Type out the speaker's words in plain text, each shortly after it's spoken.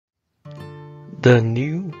The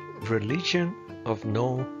New Religion of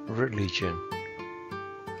No Religion.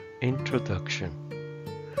 Introduction.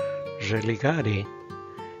 Religare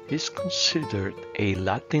is considered a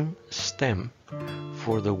Latin stem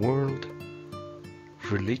for the word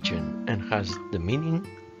religion and has the meaning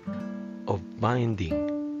of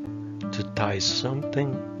binding, to tie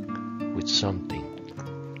something with something.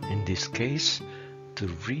 In this case, to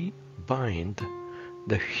rebind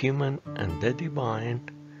the human and the divine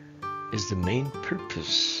is the main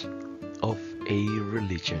purpose of a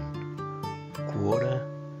religion. Quora.com.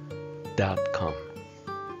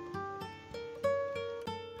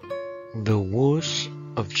 The words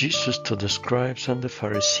of Jesus to the scribes and the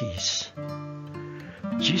Pharisees.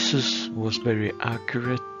 Jesus was very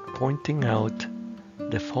accurate, pointing out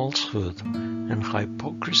the falsehood and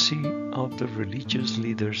hypocrisy of the religious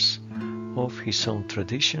leaders of his own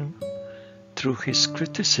tradition through his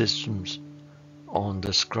criticisms on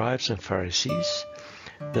the scribes and Pharisees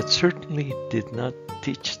that certainly did not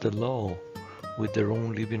teach the law with their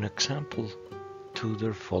own living example to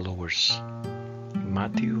their followers.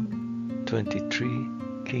 Matthew 23,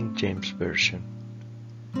 King James Version.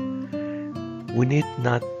 We need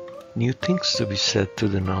not new things to be said to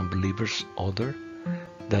the non-believers other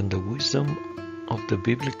than the wisdom of the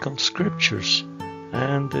biblical scriptures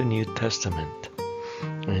and the New Testament.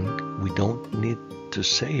 And we don't need to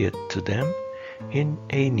say it to them in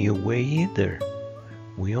a new way either.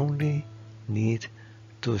 We only need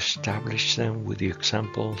to establish them with the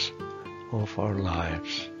examples of our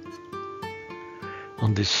lives.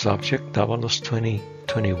 On this subject, Avalos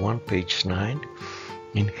 2021, page 9,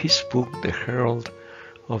 in his book The Herald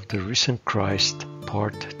of the Risen Christ,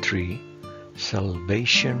 Part 3,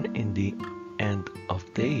 Salvation in the End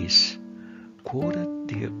of Days, quoted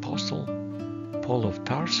the Apostle Paul of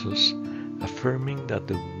Tarsus, affirming that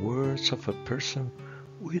the words of a person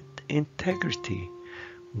with integrity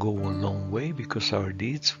go a long way because our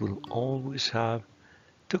deeds will always have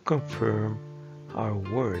to confirm our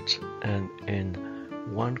words. And in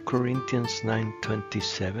 1 Corinthians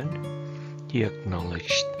 9:27, he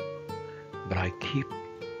acknowledged, "But I keep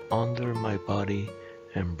under my body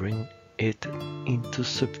and bring it into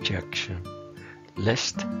subjection,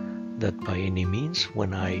 lest that by any means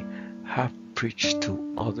when I have preached to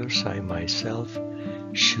others I myself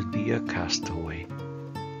should be a castaway."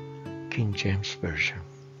 King James Version.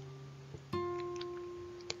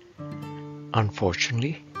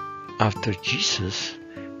 Unfortunately, after Jesus,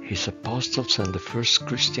 his apostles and the first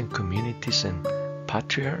Christian communities and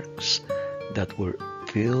patriarchs that were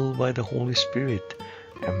filled by the Holy Spirit,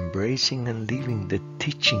 embracing and living the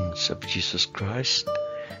teachings of Jesus Christ,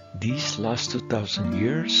 these last 2000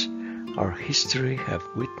 years, our history have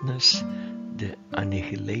witnessed the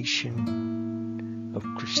annihilation of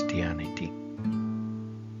Christianity.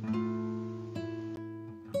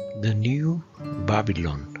 The New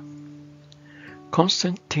Babylon.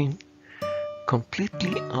 Constantine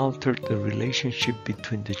completely altered the relationship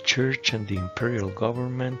between the church and the imperial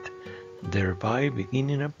government, thereby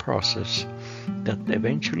beginning a process that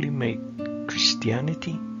eventually made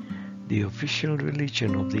Christianity the official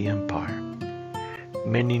religion of the empire.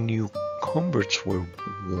 Many new converts were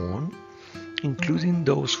won, including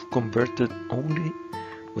those who converted only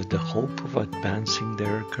with the hope of advancing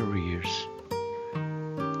their careers.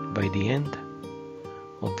 By the end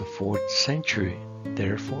of the 4th century,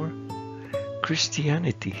 therefore,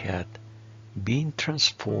 Christianity had been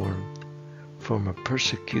transformed from a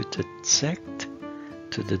persecuted sect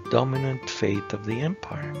to the dominant faith of the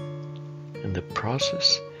empire, in the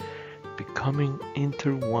process becoming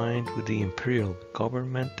intertwined with the imperial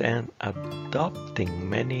government and adopting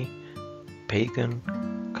many pagan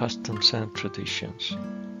customs and traditions.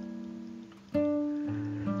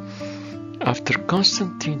 After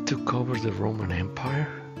Constantine took over the Roman Empire,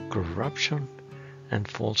 corruption and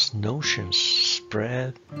false notions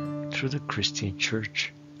spread through the Christian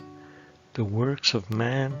church. The works of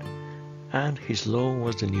man and his law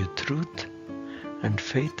was the new truth, and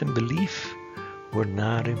faith and belief were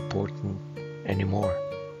not important anymore.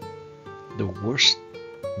 The worst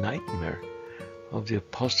nightmare of the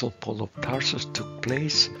Apostle Paul of Tarsus took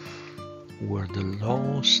place where the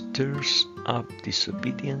law stirs up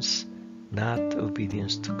disobedience, not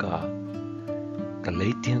obedience to God.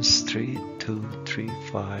 Galatians 3:2, 3,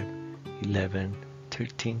 5, 11,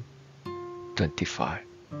 13, 25.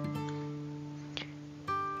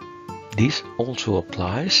 This also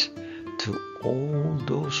applies to all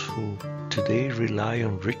those who today rely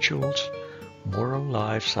on rituals, moral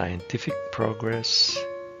life, scientific progress,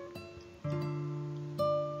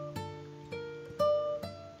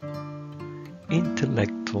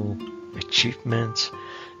 intellectual achievements,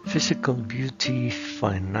 physical beauty,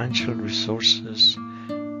 financial resources,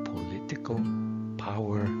 political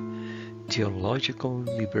power, theological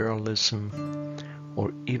liberalism,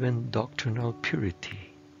 or even doctrinal purity.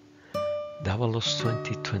 Davalos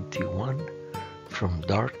 2021, From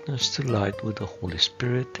Darkness to Light with the Holy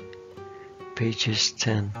Spirit, pages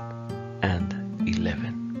 10 and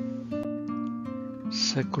 11.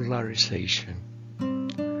 Secularization.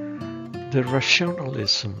 The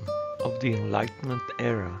rationalism of the Enlightenment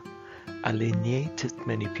era alienated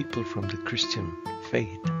many people from the Christian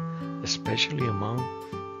faith, especially among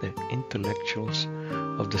the intellectuals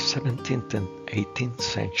of the 17th and 18th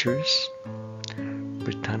centuries.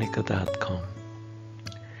 Britannica.com.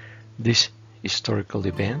 This historical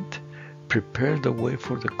event prepared the way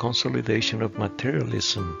for the consolidation of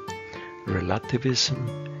materialism, relativism,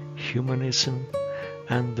 humanism,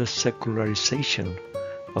 and the secularization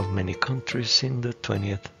of many countries in the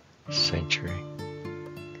 20th century.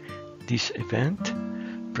 This event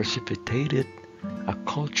precipitated a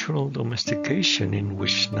cultural domestication in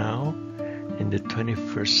which now, in the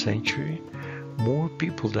 21st century, more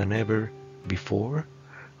people than ever before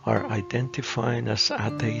are identifying as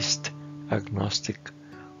atheist, agnostic,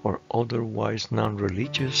 or otherwise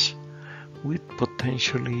non-religious, with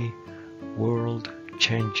potentially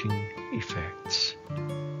world-changing effects.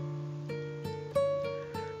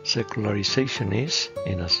 Secularization is,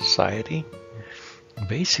 in a society,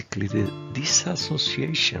 basically the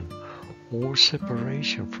disassociation or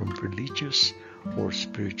separation from religious or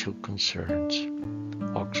spiritual concerns.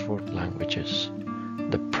 Oxford Languages.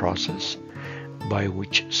 The process by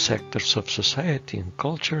which sectors of society and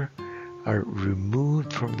culture are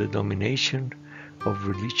removed from the domination of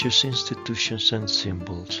religious institutions and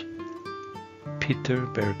symbols. Peter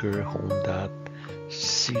Berger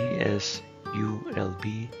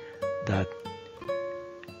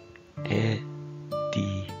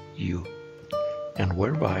home.csulb.edu, and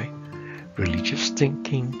whereby religious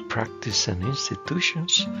thinking, practice, and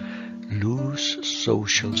institutions lose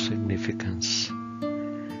social significance.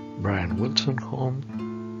 Brian Wilson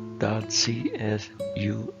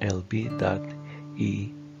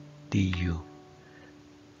home.csulb.edu.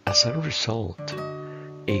 As a result,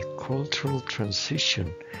 a cultural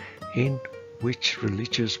transition in which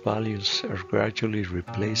religious values are gradually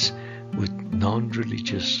replaced with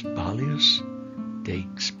non-religious values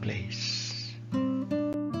takes place.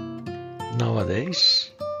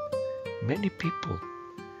 Nowadays, many people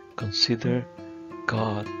consider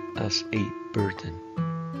God as a burden,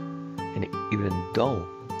 and even though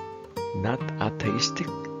not atheistic,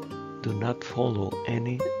 do not follow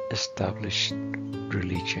any established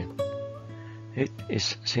religion. It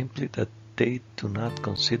is simply that they do not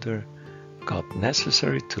consider God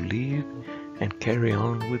necessary to live and carry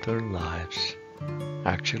on with their lives.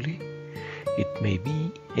 Actually, it may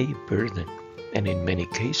be a burden, and in many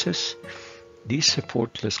cases, this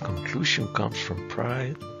effortless conclusion comes from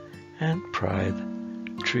pride, and pride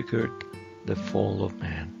triggered the fall of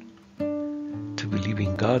man. To believe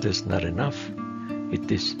in God is not enough.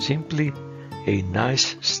 It is simply a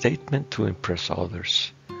nice statement to impress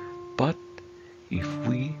others. But if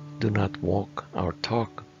we do not walk our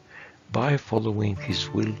talk by following His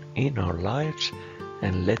will in our lives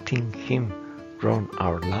and letting Him run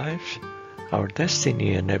our lives, our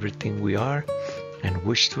destiny, and everything we are and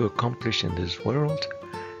wish to accomplish in this world,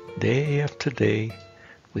 day after day,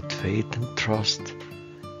 with faith and trust,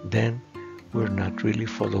 then we're not really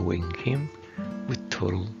following Him with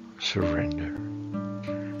total surrender.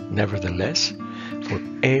 Nevertheless, for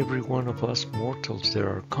every one of us mortals, there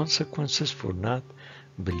are consequences for not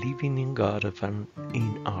believing in God and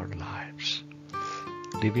in our lives.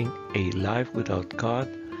 Living a life without God,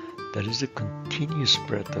 that is the continuous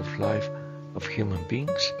breath of life of human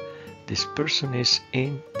beings, this person is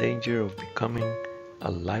in danger of becoming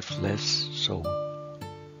a lifeless soul.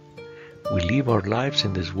 We live our lives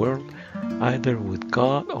in this world either with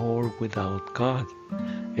God or without God.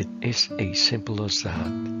 It is as simple as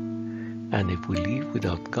that. And if we live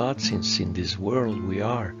without God, since in this world we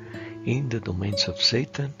are in the domains of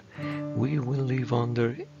Satan, we will live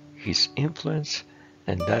under his influence,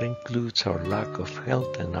 and that includes our lack of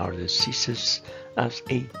health and our diseases as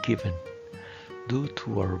a given, due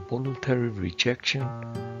to our voluntary rejection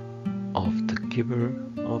of the giver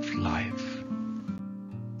of life.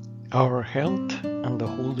 Our health and the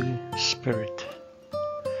Holy Spirit.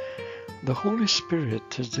 The Holy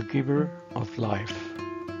Spirit is the giver of life,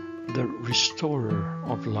 the restorer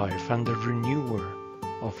of life, and the renewer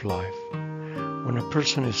of life. When a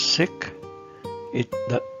person is sick,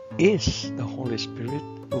 that is the Holy Spirit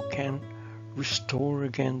who can restore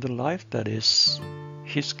again the life that is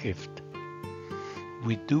His gift.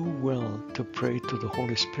 we do well to pray to the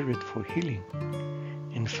Holy Spirit for healing.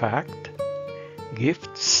 In fact,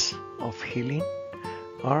 gifts of healing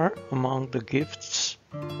are among the gifts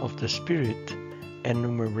of the Spirit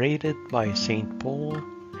enumerated by St. Paul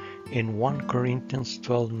in 1 Corinthians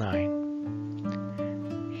 12:9.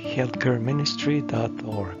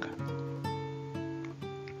 healthcareministry.org.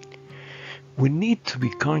 We need to be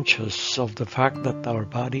conscious of the fact that our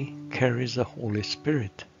body carries the Holy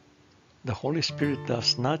Spirit. The Holy Spirit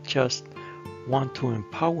does not just want to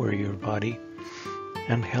empower your body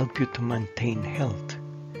and help you to maintain health.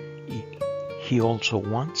 He also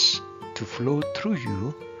wants to flow through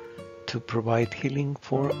you to provide healing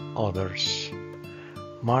for others.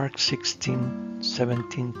 Mark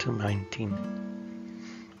 16:17-19.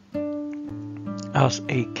 As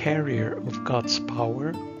a carrier of God's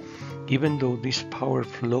power, even though this power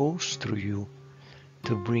flows through you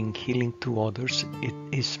to bring healing to others, it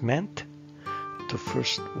is meant to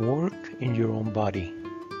first work in your own body.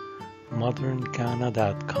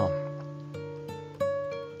 moderncana.com.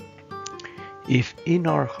 If in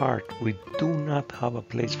our heart we do not have a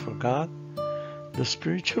place for God, the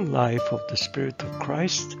spiritual life of the Spirit of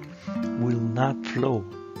Christ will not flow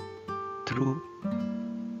through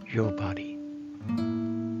your body.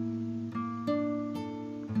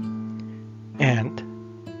 And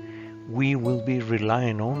we will be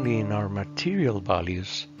relying only in our material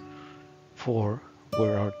values, for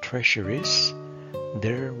where our treasure is,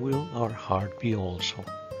 there will our heart be also.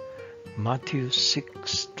 Matthew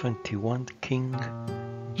 6:21, King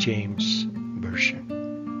James Version.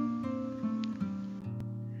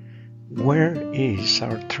 Where is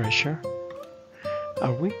our treasure?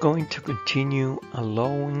 Are we going to continue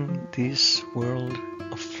allowing this world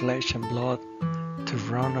of flesh and blood to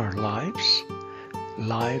run our lives?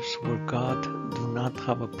 Lives where God do not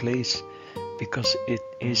have a place because it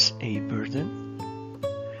is a burden?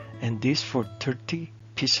 And this for 30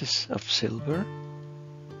 pieces of silver?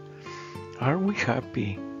 Are we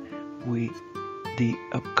happy with the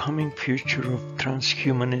upcoming future of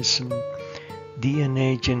transhumanism,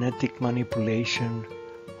 DNA genetic manipulation,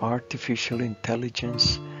 artificial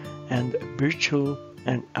intelligence, and virtual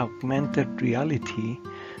and augmented reality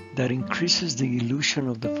that increases the illusion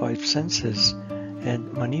of the five senses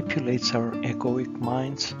and manipulates our egoic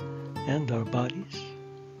minds and our bodies?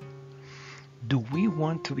 Do we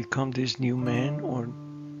want to become these new men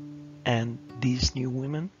and these new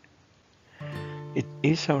women? It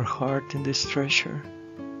is our heart in this treasure,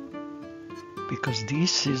 because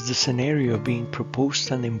this is the scenario being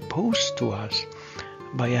proposed and imposed to us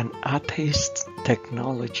by an atheist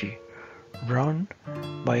technology run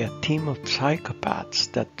by a team of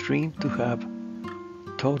psychopaths that dream to have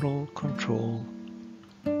total control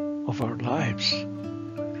of our lives.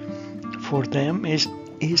 For them, it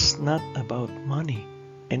is not about money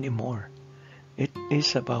anymore. It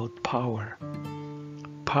is about power.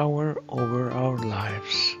 Power over our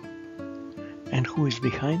lives. And who is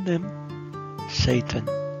behind them? Satan.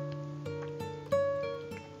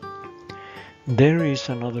 There is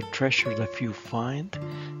another treasure that few find,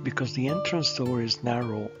 because the entrance door is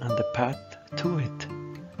narrow and the path to it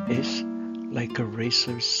is like a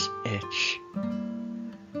razor's edge.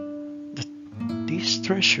 These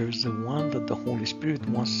treasures, the one that the Holy Spirit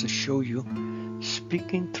wants to show you,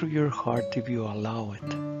 speaking through your heart if you allow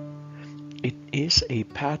it. It is a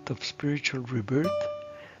path of spiritual rebirth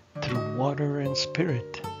through water and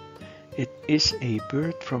spirit. It is a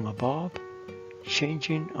birth from above,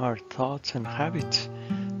 changing our thoughts and habits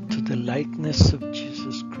to the likeness of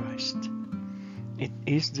Jesus Christ. It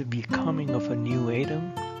is the becoming of a new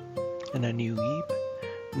Adam and a new Eve,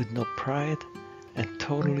 with no pride and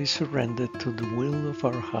totally surrendered to the will of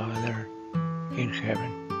our Father in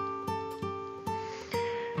heaven.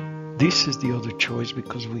 This is the other choice,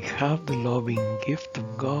 because we have the loving gift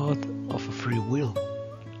of God of a free will.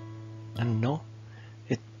 And no,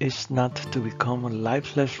 it is not to become a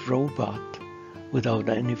lifeless robot without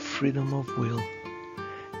any freedom of will.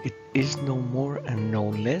 It is no more and no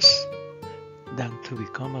less than to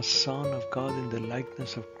become a son of God in the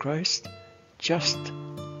likeness of Christ, just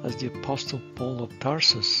as the Apostle Paul of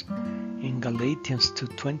Tarsus in Galatians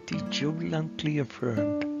 2:20 jubilantly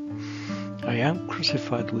affirmed, I am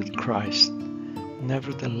crucified with Christ,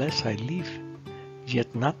 nevertheless I live,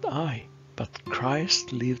 yet not I, but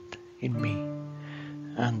Christ lived in me.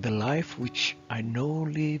 And the life which I now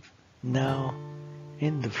live now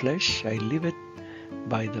in the flesh, I live it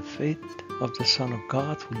by the faith of the Son of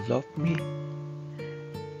God who loved me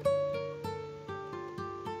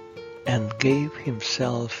and gave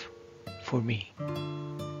himself for me.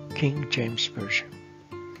 King James Version.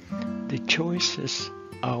 The choice is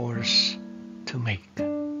ours to make.